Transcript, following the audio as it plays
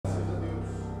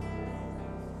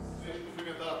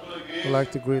I'd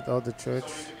like to greet all the church,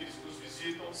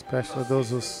 especially those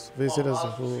who visit us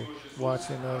who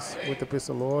watching us with the peace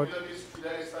of the Lord.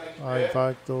 I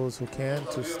invite those who can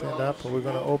to stand up. We're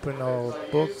going to open our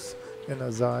books in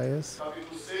Isaiah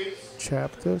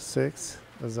chapter 6.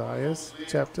 Isaiah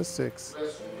chapter 6,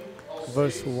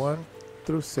 verse 1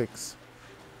 through 6.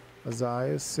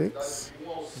 Isaiah 6,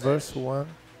 verse 1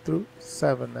 through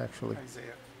 7, actually.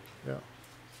 Yeah.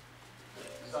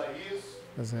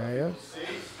 Isaiah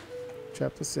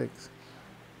chapter 6.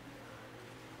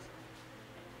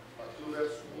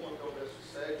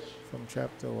 From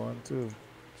chapter 1 to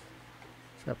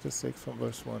chapter 6, from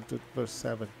verse 1 to verse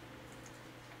 7.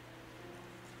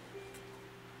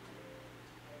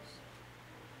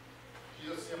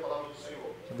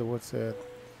 And the word said,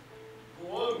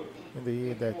 in the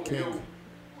year that King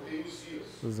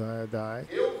Uzziah died,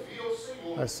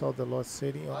 I saw the Lord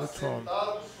sitting on the throne,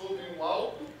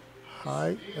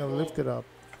 high and lifted up,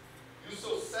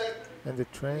 and the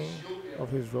train of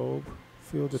his robe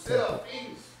filled the temple.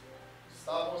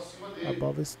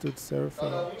 Above it stood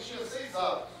seraphim.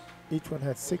 Each one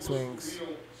had 6 wings.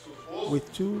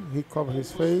 With 2 he covered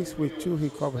his face, with 2 he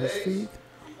covered his feet,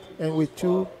 and with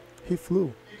 2 he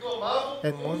flew.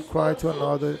 And one cried to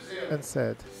another and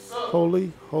said,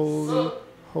 Holy, holy,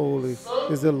 holy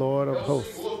is the Lord of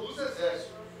hosts.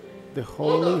 The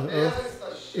holy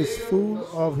earth is full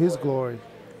of his glory.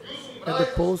 And the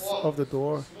posts of the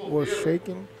door were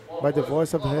shaken by the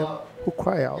voice of him who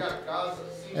cried out,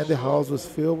 and the house was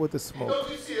filled with the smoke.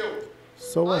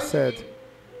 So I said,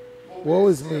 Woe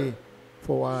is me,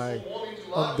 for I am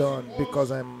undone,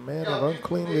 because I am a man of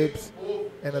unclean lips,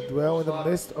 and I dwell in the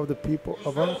midst of the people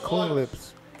of unclean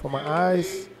lips. For my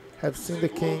eyes have seen the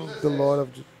King, the Lord of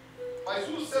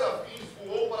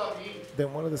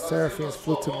Then one of the seraphims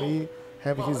flew to me,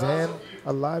 having his hand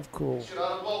a live coal,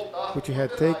 which he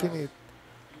had taken it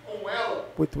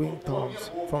with winged tongues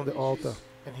from the altar.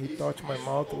 And he touched my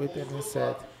mouth with it and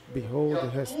said, Behold,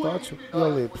 it has touched your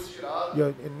lips.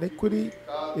 Your iniquity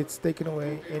is taken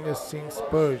away, and your sins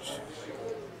purged.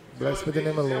 Blessed be the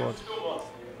name of the Lord.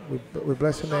 We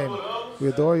bless your name. We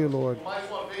adore you, Lord,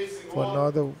 for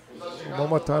one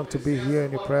more time to be here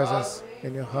in your presence,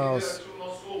 in your house,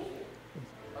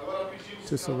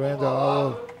 to surrender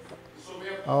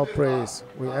our praise.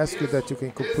 We ask you that you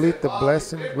can complete the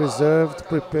blessing reserved,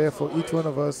 prepared for each one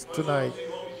of us tonight.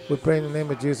 We pray in the name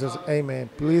of Jesus. Amen.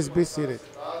 Please be seated.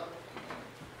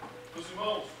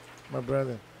 My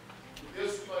brother,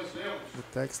 the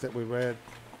text that we read,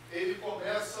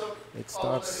 it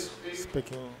starts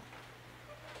speaking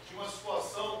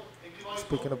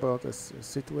about a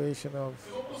situation of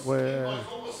where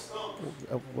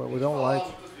we don't like,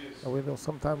 and we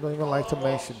sometimes don't even like to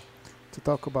mention, to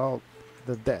talk about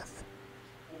the death.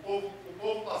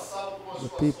 The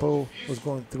people was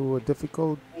going through a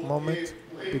difficult moment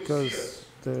because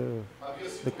the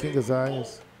King Uzziah,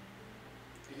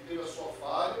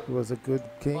 he was a good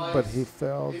king, but he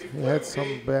failed. He had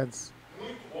some bads,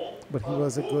 but he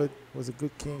was a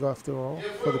good king after all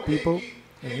for the people,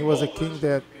 and he was a king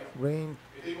that reigned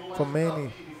for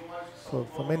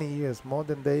many years, more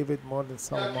than David, more than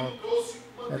Solomon,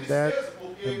 and that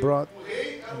brought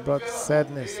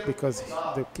sadness because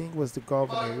the king was the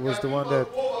governor. He was the one that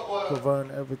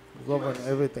governed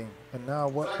everything. And now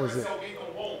what was it?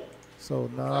 So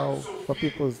now what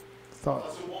people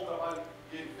thought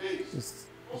is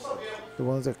the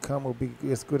ones that come will be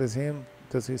as good as him.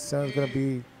 Is his son going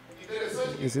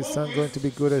to be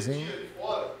good as him?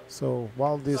 So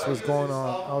while this was going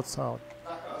on outside,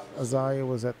 Isaiah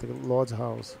was at the Lord's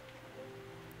house.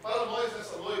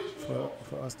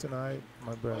 For us tonight,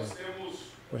 my brother,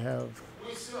 we have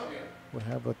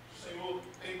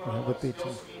a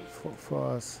teaching for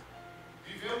us.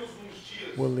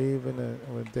 We live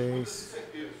in days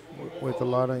with a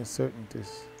lot of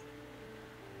uncertainties.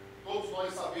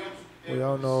 We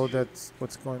all know that's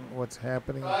what's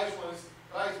happening.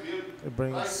 It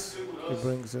brings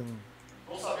in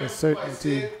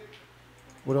uncertainty.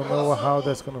 We don't know how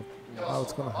it's gonna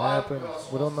happen.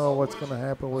 We don't know what's gonna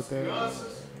happen with them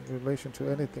in relation to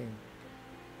anything.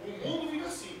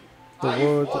 The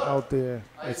world out there,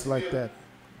 it's like that.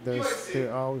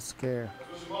 They're always scared.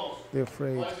 They're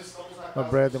afraid. My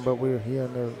brethren, but we're here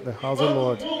in the house of the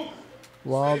Lord.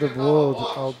 While the world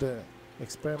out there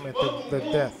experiment the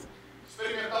death,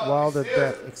 while the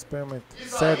death experiment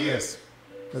sadness,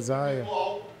 Isaiah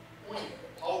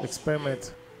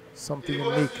experiment something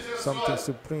unique, something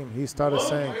supreme. He started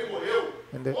saying,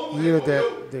 in the year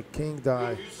that the king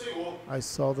died, I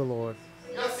saw the Lord.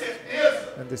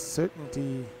 And the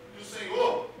certainty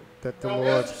that the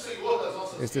Lord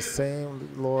is the same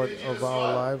Lord of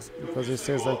our lives, because it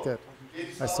says like that.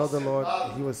 I saw the Lord.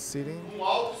 He was sitting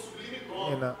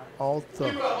in an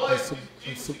altar,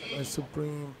 a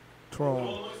supreme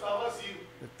throne.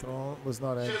 The throne was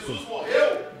not empty.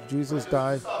 Jesus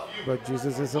died, but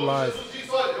Jesus is alive.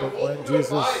 But when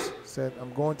Jesus said,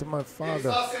 I'm going to my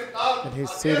Father, and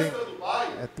he's sitting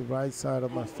at the right side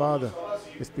of my Father,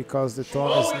 it's because the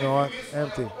throne is not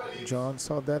empty. John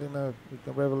saw that in the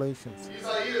Revelations.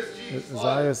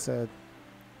 Isaiah said,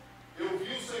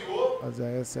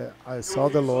 I saw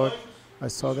the Lord, I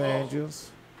saw the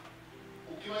angels.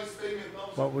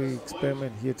 What we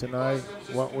experiment here tonight,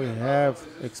 what we have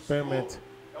experiment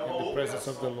in the presence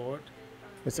of the Lord,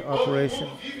 it's an operation.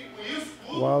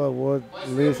 While the Word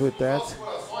lives with that,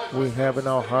 we have in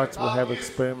our hearts, we have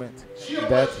experiment.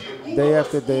 That day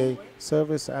after day,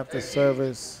 service after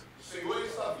service,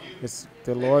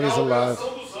 the Lord is alive.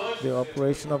 The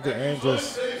operation of the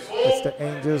angels, the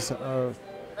angels are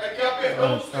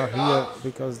here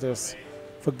because there's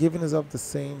forgiveness of the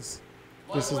sins.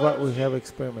 This is what we have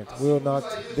experiment. We will not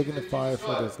dignify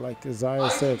for this, like Isaiah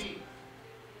said.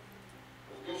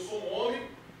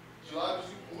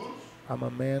 I'm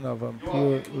a man of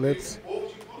impure lips,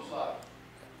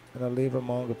 and I live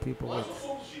among the people with.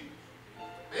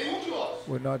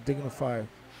 We're not dignified.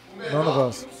 None of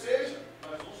us.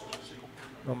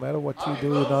 No matter what you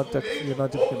do, you're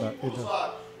not dignified.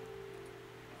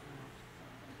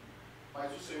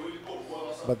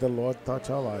 But the Lord touched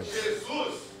our lives.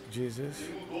 Jesus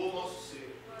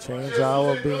changed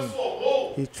our being.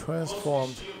 He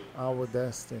transformed our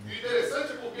destiny.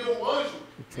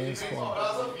 He transformed.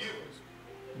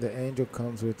 The angel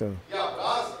comes with a.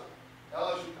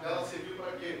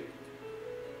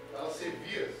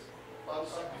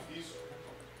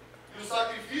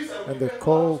 And the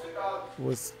coal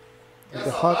was, and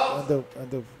the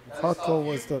hot coal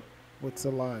was what's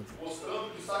alive,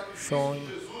 showing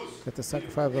that the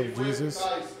sacrifice of Jesus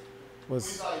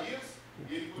was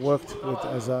worked with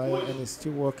Isaiah and is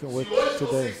still working with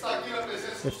today.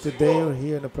 If today you're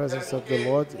here in the presence of the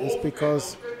Lord, it's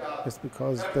because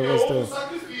there was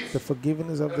the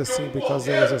forgiveness of the sin, because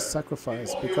there was a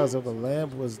sacrifice, because of the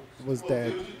Lamb was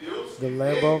dead, the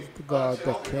Lamb of God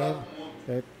that came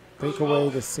that take away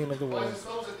the sin of the world.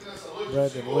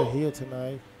 Brethren, we're here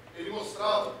tonight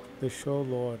to show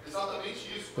Lord.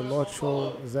 The Lord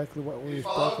showed exactly what we were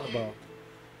talking about.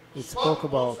 It spoke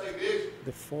about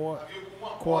the four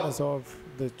corners of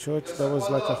the church. There was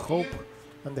like a hope,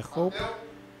 and the hope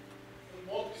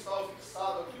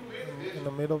in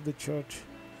the middle of the church.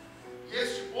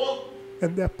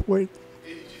 And that point,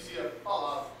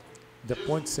 the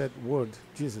point said word,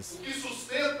 Jesus.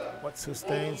 What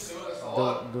sustains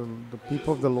the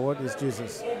people of the Lord is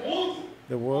Jesus.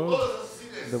 The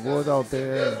world out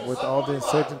there with all the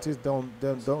uncertainties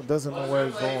doesn't know where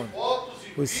it's going.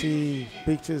 We see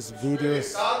pictures,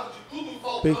 videos,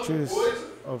 pictures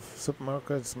of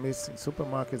supermarkets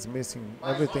missing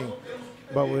everything,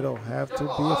 but we don't have to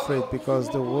be afraid because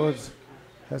the word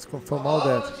has confirmed all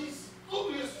that.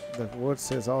 The word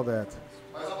says all that.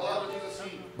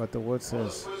 But the word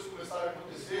says,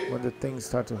 when the things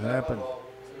start to happen,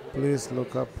 please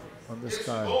look up on the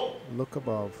sky, look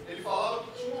above.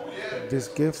 This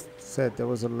gift said there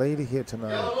was a lady here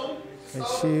tonight, and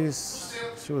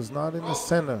she was not in the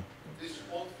center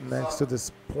next to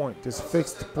this point, this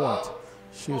fixed point.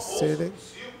 She was sitting,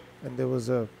 and there was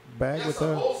a bag with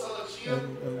her,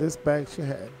 and in this bag she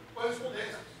had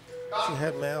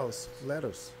mails,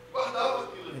 letters.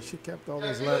 And she kept all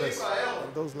those letters,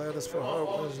 and those letters for her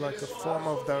was like a form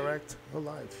of direct her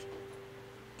life.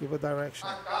 Give a direction.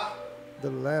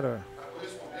 The letter,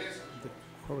 the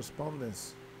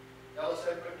correspondence,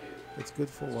 it's good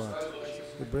for what?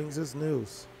 It brings us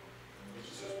news.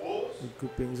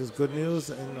 It brings us good news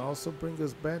and also brings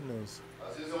us bad news.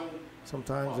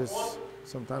 Sometimes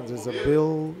it's a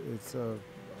bill, it's an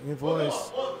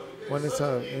invoice. When it's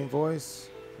an invoice,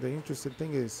 the interesting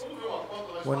thing is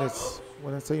when it's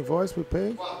an invoice we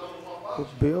pay, the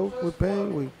bill we pay,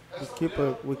 we keep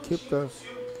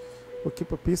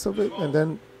a piece of it, and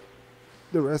then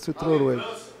the rest we throw it away.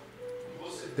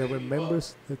 The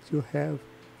remembrance that you have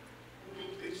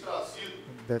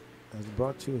that has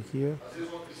brought you here,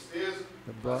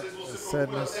 that brought the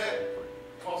sadness.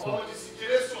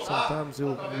 Sometimes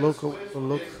you look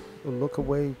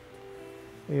away,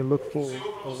 and you look for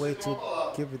a way to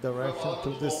give a direction to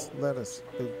this letters.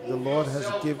 The Lord has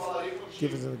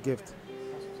given us a gift.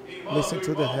 Listen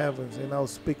to the heavens, and I'll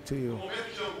speak to you,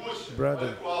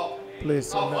 brother.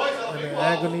 Please, in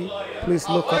agony, please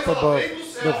look up above.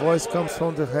 The voice comes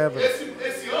from the heavens.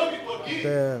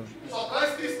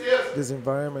 This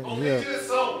environment here,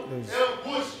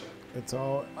 it's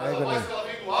all agony.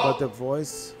 But the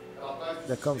voice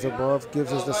that comes above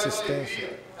gives us the sustain.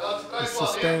 It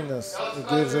sustains us. It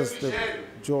gives us the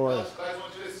joy.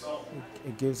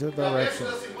 It gives you direction.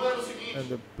 And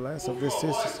the bless of this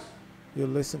sisters, you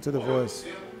listen to the voice.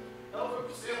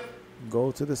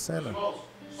 Go to the center.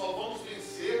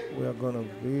 We are going to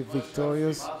be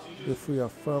victorious if we are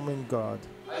firm in God,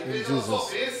 in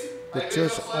Jesus. The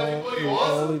church will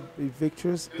only be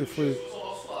victorious if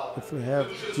we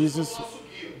have Jesus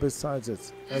besides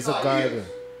us as a guide.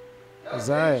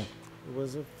 Isaiah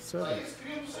was a servant.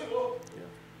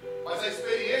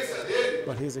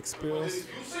 But his experience,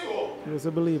 he was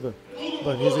a believer.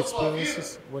 But his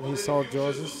experiences, when he saw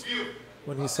Jesus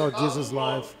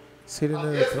life sitting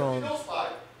in the throne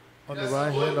on the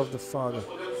right hand of the Father,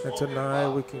 and tonight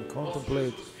we can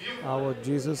contemplate our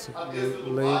Jesus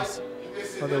who lives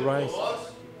on the right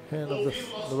hand of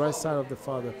the right side of the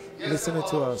Father, listening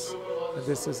to us. And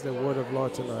this is the word of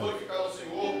Lord tonight.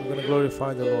 We're going to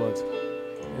glorify the Lord.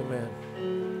 Amen.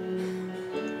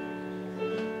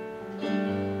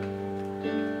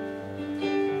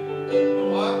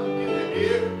 Desde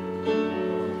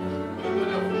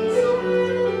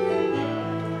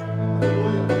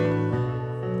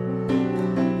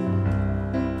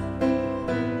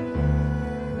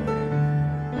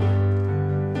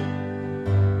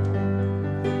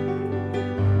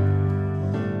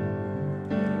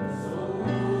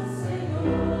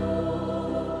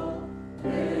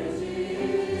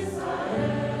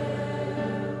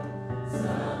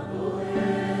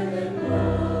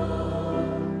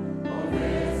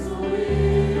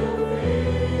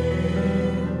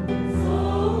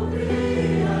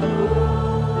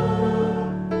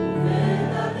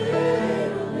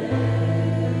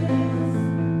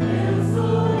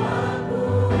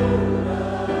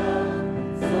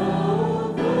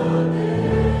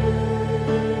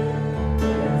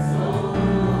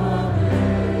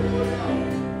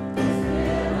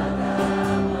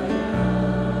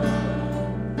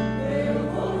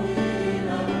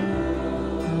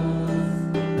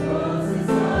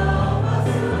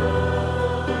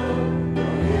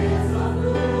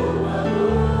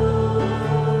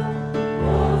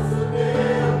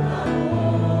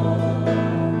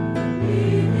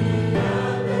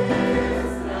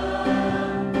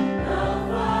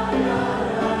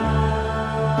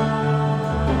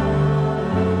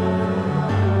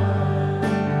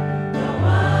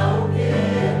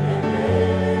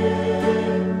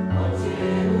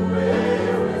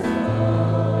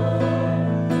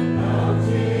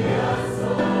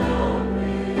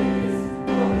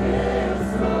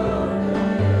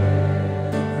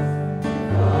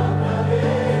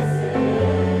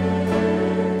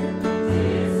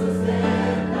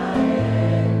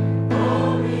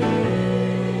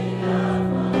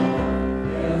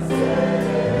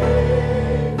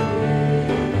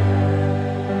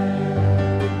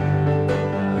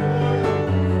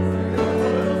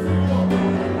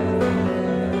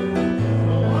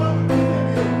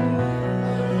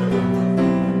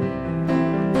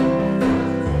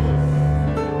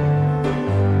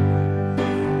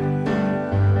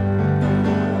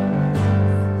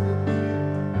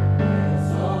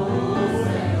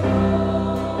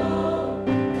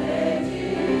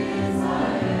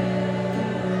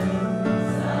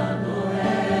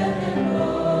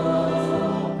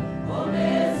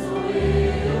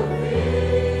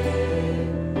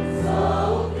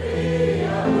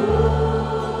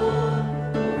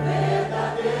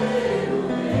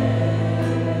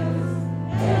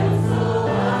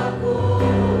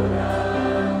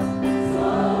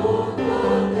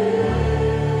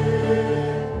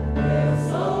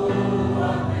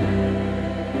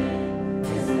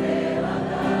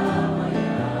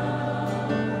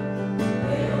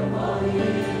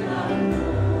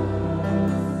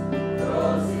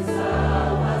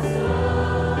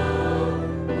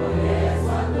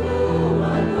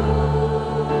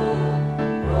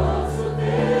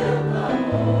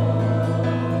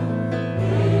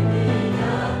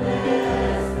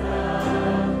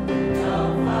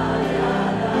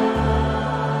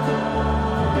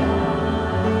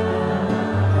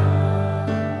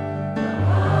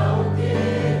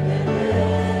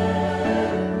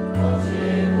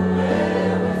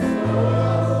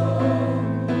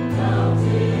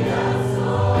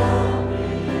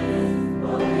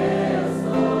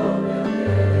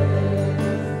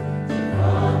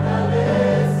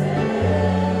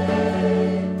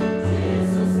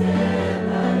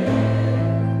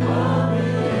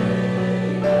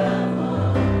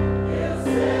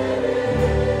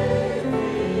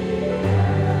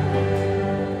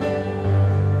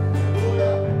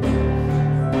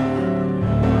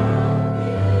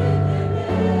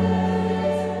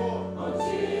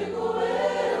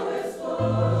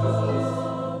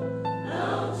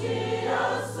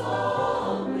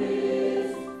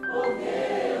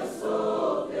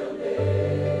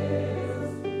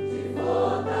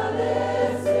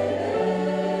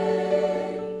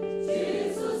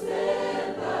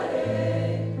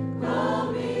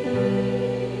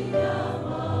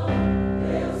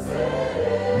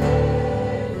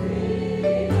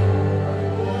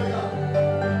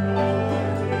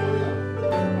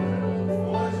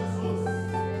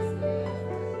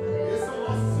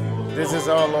is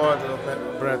our Lord,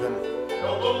 brethren.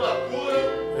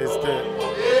 It's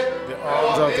the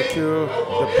arms of the cure,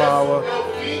 the power.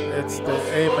 It's the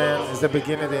Amen. It's the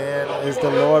beginning, the end. It's the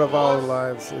Lord of our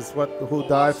lives. It's who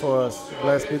died for us.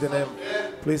 Blessed be the name.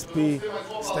 Please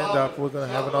stand up. We're going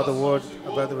to have another word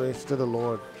of adoration to the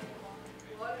Lord.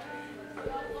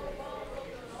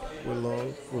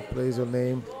 We praise your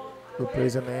name. We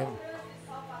praise your name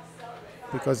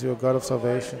because you're a God of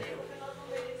salvation.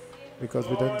 Because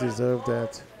we don't deserve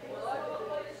that.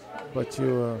 But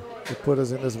you put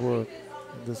us in this world,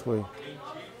 in this way.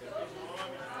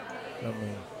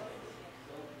 Amen.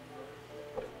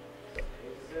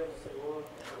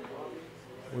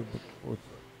 We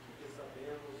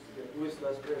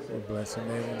bless your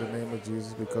name in the name of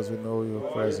Jesus because we know you're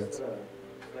present.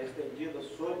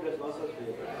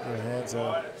 Your hands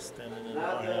are standing in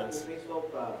our hands.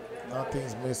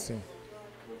 Nothing's missing.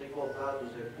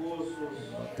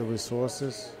 Not the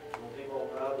resources,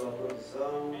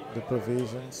 the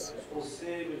provisions,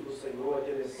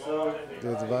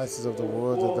 the advices of the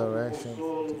word, the direction,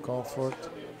 the comfort.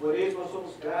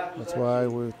 That's why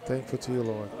we're thankful to you,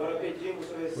 Lord.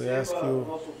 We ask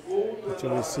you that you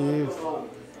receive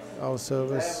our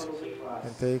service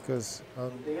and take us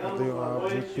under your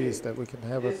arms with peace, that we can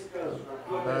have a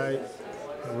night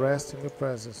rest in your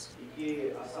presence.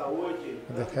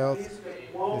 And the health,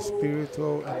 the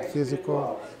spiritual and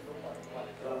physical,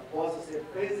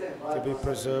 to be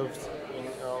preserved in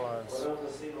our lives.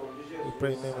 We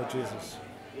pray in the name of Jesus.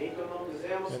 In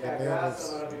the name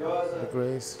of the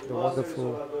grace, the wonderful,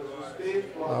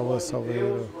 our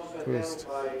Salvador, Christ,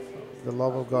 the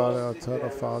love of God, our eternal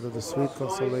Father, the sweet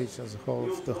consolations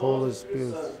of the Holy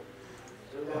Spirit,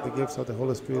 and the gifts of the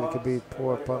Holy Spirit can be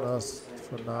poured upon us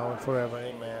for now and forever.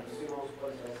 Amen.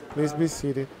 Please be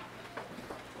seated.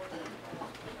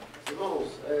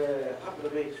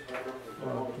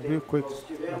 Real quick,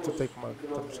 not to take my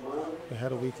time. We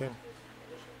had a weekend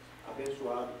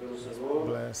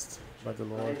blessed by the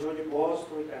Lord in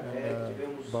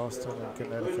Boston and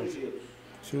Connecticut.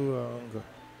 Two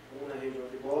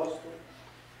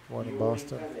one in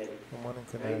Boston and one in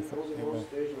Connecticut. Amen.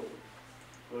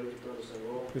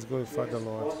 Please glorify the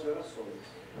Lord.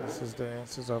 This is the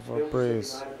answers of our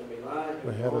prayers.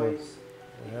 We had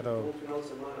a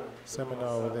seminar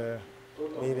over there,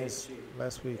 meetings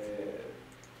last week.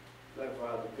 The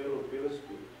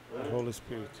Holy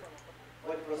Spirit.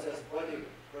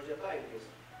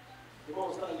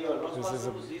 This is a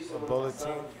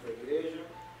bulletin.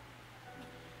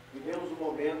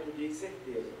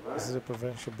 This is a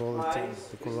prevention bulletin,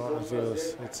 the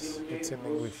coronavirus. It's in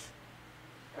English.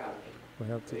 We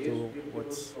have to do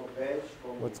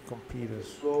what's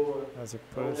computers. As a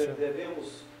person,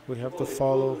 we have to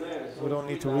follow. We don't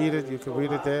need to read it. You can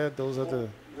read it there. Those are the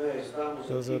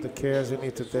cares you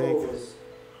need to take.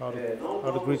 How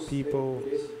to greet people.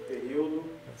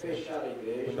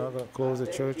 We're not going to close the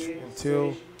church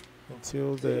until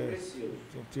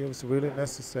it's really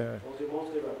necessary.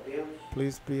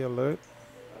 Please be alert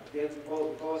in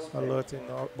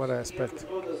what aspect.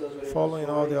 Following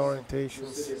all the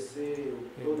orientations,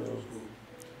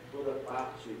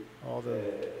 all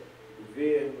the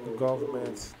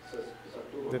government,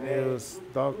 the news,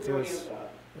 doctors,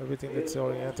 everything that's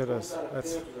oriented us.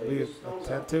 Let's be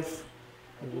attentive.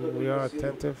 We are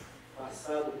attentive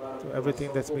to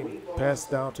everything that's been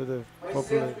passed down to the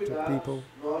public, to people,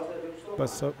 but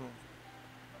certain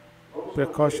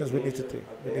precautions we need to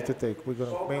take. We're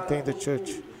going to maintain the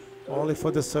church only for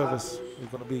the service.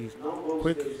 We're going to be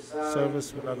quick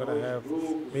service. We're not going to have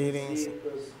meetings,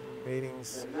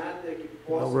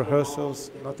 no rehearsals,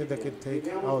 nothing that can take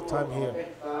our time here.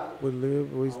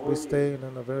 We stay in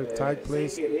a very tight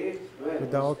place.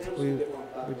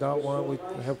 Without one, we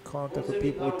have contact with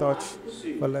people we touch,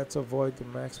 but let's avoid the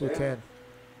max we can.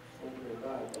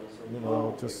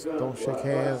 Just don't shake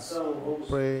hands,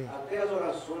 pray.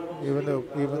 Even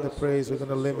the praise, we're going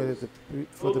to limit it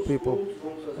for the people.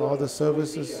 All the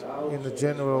services in a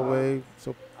general way,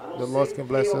 so the Lord can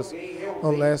bless us.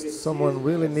 Unless someone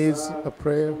really needs a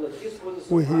prayer,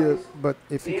 we're here. But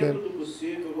if you can,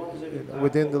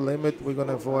 within the limit, we're going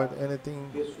to avoid any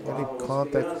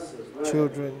contact,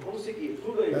 children.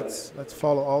 Let's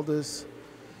follow all these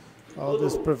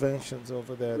preventions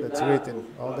over there that's written,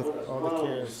 all the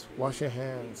cares. Wash your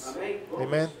hands.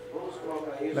 Amen.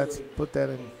 Let's put that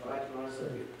in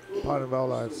part of our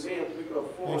lives.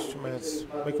 Instruments,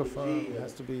 microphone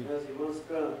has to be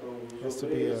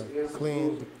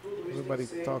cleaned. Everybody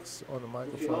talks on the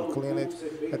microphone. Clean it.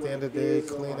 At the end of the day,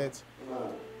 clean it.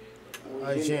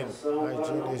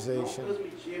 hygienization,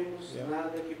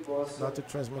 not to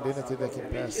transmit anything that can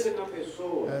pass.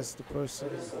 As the person,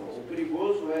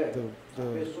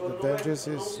 the dangerous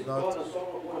is not,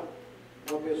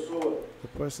 the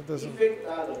person doesn't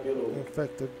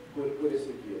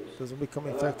become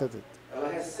infected.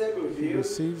 He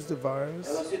receives the virus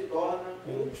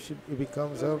and it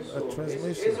becomes a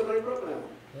transmission.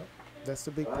 That's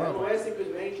the big problem.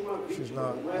 She's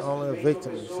not only a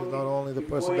victim, she's not only the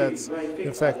person that's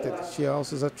infected, she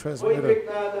also is a transmitter.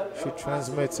 She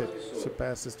transmits it, she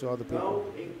passes to other people.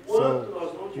 So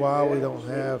while we don't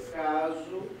have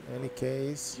any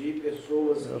case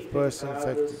of person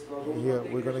infected here,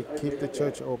 we're going to keep the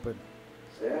church open.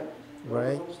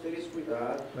 Right?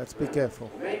 Let's be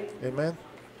careful. Amen?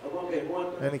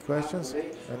 Any questions?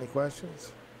 Any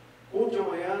questions?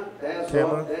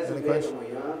 Cameron, any questions?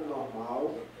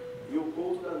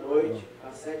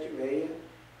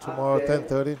 Tomorrow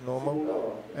 10:30 normal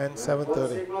and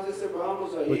 7:30.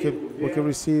 We can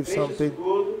receive something,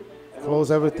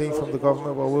 close everything from the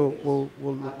government, but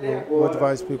we'll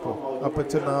advise people. Up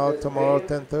until now, tomorrow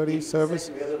 10:30 service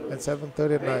and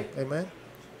 7:30 at night. Amen.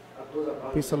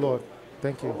 Peace of the Lord.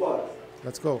 Thank you.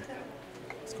 Let's go.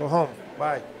 Let's go home.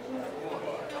 Bye.